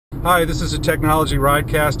Hi, this is a Technology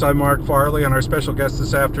RideCast. I'm Mark Farley, and our special guest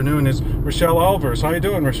this afternoon is Rochelle Alvers. How you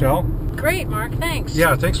doing, Rochelle? Great, Mark. Thanks.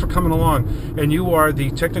 Yeah, thanks for coming along. And you are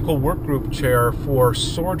the Technical Work Group Chair for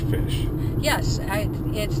Swordfish. Yes,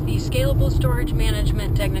 it's the Scalable Storage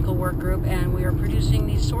Management Technical Work Group, and we are producing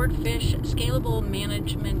the Swordfish Scalable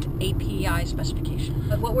Management API specification.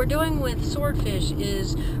 But what we're doing with Swordfish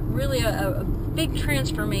is really a big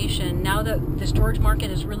transformation. Now that the storage market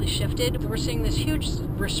has really shifted, we're seeing this huge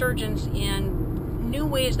resurgence in new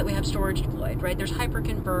ways that we have storage deployed, right? There's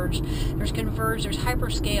hyper-converged, there's converged, there's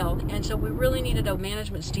hyperscale, and so we really needed a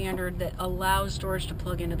management standard that allows storage to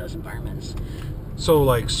plug into those environments. So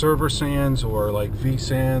like server SANs or like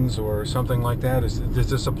vSANs or something like that, does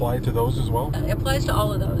this apply to those as well? It applies to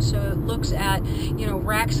all of those. So it looks at,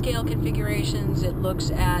 rack scale configurations, it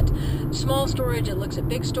looks at small storage, it looks at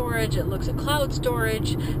big storage, it looks at cloud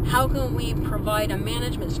storage. How can we provide a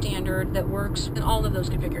management standard that works in all of those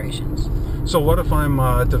configurations? So what if I'm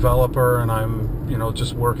a developer and I'm,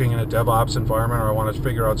 just working in a DevOps environment, or I want to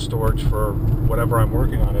figure out storage for whatever I'm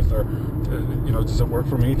working on? Is there, does it work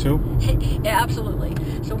for me too? Yeah, absolutely.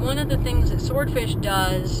 So one of the things that Swordfish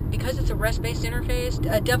does, because it's a REST-based interface,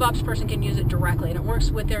 a DevOps person can use it directly, and it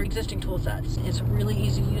works with their existing tool sets. It's really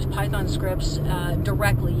easy to use Python scripts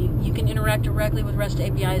directly. You can interact directly with REST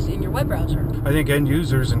APIs in your web browser. I think end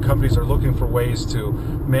users and companies are looking for ways to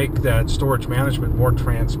make that storage management more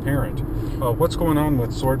transparent. What's going on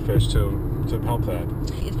with Swordfish to help that?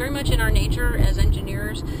 It's very much in our nature as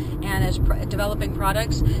engineers and as developing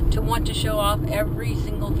products to want to show off every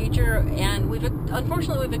single feature, and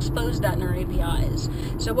unfortunately we've exposed that in our APIs.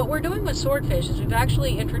 So what we're doing with Swordfish is we've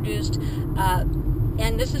actually introduced,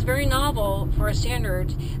 and this is very novel for a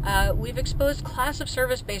standard, we've exposed class of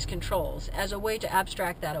service-based controls as a way to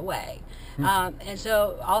abstract that away. And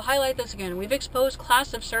so I'll highlight this again. We've exposed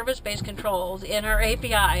class of service-based controls in our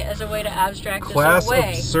API as a way to abstract this away. Class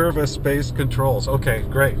of service-based controls. Okay,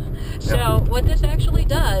 great. So what this actually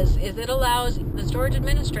does is it allows the storage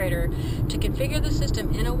administrator to configure the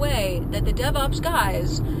system in a way that the DevOps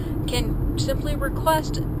guys can simply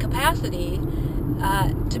request capacity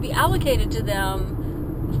to be allocated to them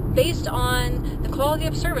based on the quality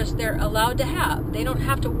of service they're allowed to have. They don't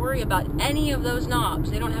have to worry about any of those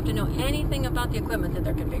knobs. They don't have to know anything about the equipment that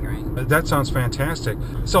they're configuring. That sounds fantastic.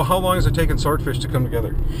 So how long has it taken Swordfish to come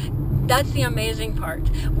together? That's the amazing part.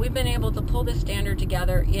 We've been able to pull this standard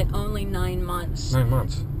together in only 9 months. 9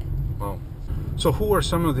 months. Wow. So who are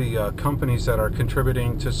some of the companies that are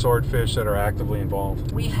contributing to Swordfish that are actively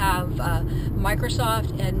involved? We have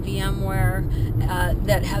Microsoft and VMware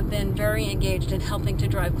that have been very engaged in helping to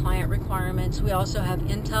drive client requirements. We also have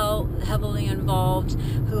Intel heavily involved,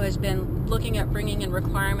 who has been looking at bringing in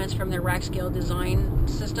requirements from their rack scale design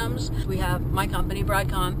systems. We have my company,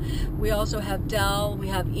 Broadcom. We also have Dell, we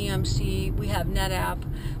have EMC, we have NetApp,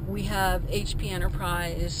 we have HP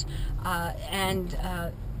Enterprise,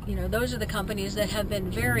 those are the companies that have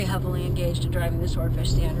been very heavily engaged in driving the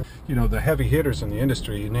Swordfish standard. The heavy hitters in the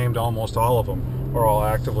industry, you named almost all of them, are all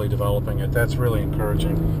actively developing it. That's really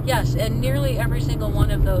encouraging. Yes, and nearly every single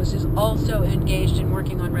one of those is also engaged in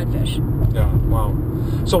working on Redfish. Yeah, wow.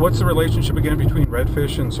 So what's the relationship again between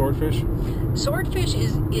Redfish and Swordfish? Swordfish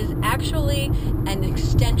is actually an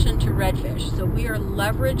extension to Redfish. So we are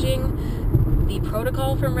leveraging the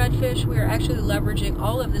protocol from Redfish. We are actually leveraging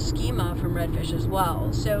all of the schema from Redfish as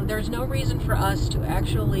well. So there's no reason for us to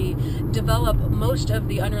actually develop most of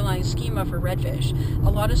the underlying schema for Redfish. A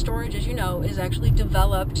lot of storage, as you know, is actually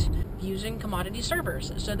developed using commodity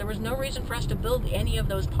servers. So there was no reason for us to build any of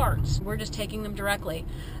those parts. We're just taking them directly,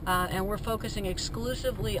 and we're focusing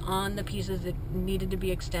exclusively on the pieces that needed to be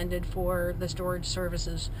extended for the storage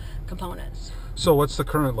services components. So what's the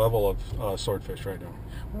current level of Swordfish right now?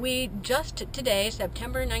 We just today,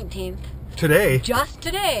 September 19th, Just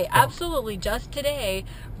today, absolutely just today,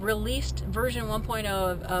 released version 1.0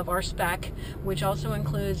 of our spec, which also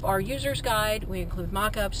includes our user's guide, we include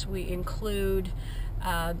mockups, we include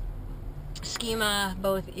schema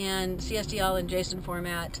both in CSDL and JSON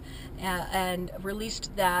format, and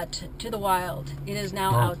released that to the wild. It is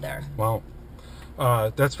now out there. Wow.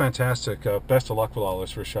 That's fantastic. Best of luck with all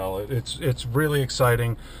this, Rochelle. It's really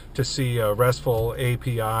exciting to see a RESTful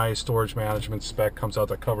API storage management spec comes out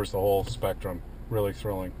that covers the whole spectrum. Really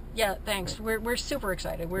thrilling. Yeah, thanks. We're super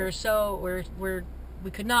excited. We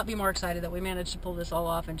could not be more excited that we managed to pull this all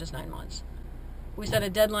off in just 9 months. We set a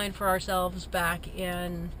deadline for ourselves back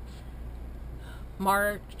in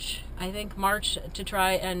March, to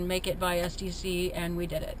try and make it by SDC, and we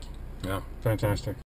did it. Yeah, fantastic.